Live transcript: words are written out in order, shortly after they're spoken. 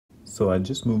So I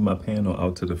just moved my panel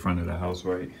out to the front of the house,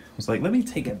 right? I was like, let me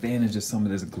take advantage of some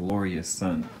of this glorious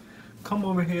sun. Come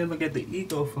over here, look at the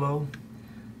Ecoflow.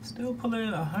 Still pulling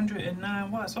in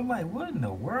 109 watts. I'm like, what in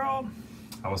the world?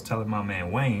 I was telling my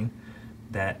man Wayne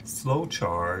that slow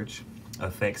charge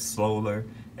affects solar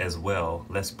as well.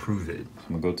 Let's prove it.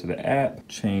 I'm gonna go to the app,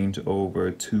 change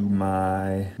over to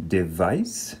my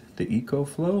device, the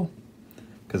Ecoflow,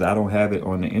 because I don't have it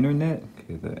on the internet.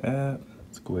 Okay, the app.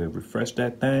 Let's go ahead and refresh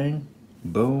that thing.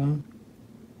 Boom.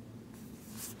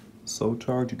 Slow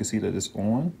charge, you can see that it's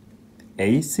on.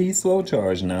 AC slow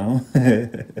charge now.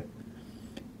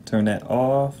 Turn that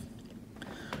off.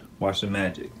 Watch the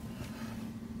magic.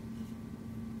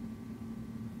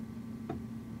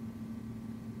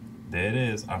 There it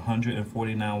is,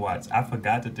 149 watts. I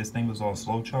forgot that this thing was on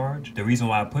slow charge. The reason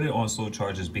why I put it on slow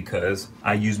charge is because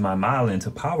I use my Mylan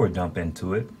to power dump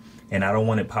into it, and I don't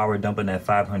want it power dumping at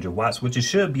 500 watts, which it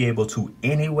should be able to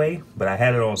anyway, but I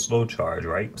had it on slow charge,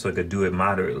 right? So it could do it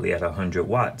moderately at 100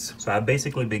 watts. So I've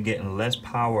basically been getting less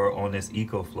power on this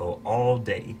Ecoflow all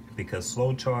day because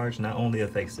slow charge not only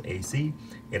affects the AC,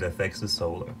 it affects the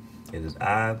solar. It is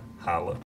holla.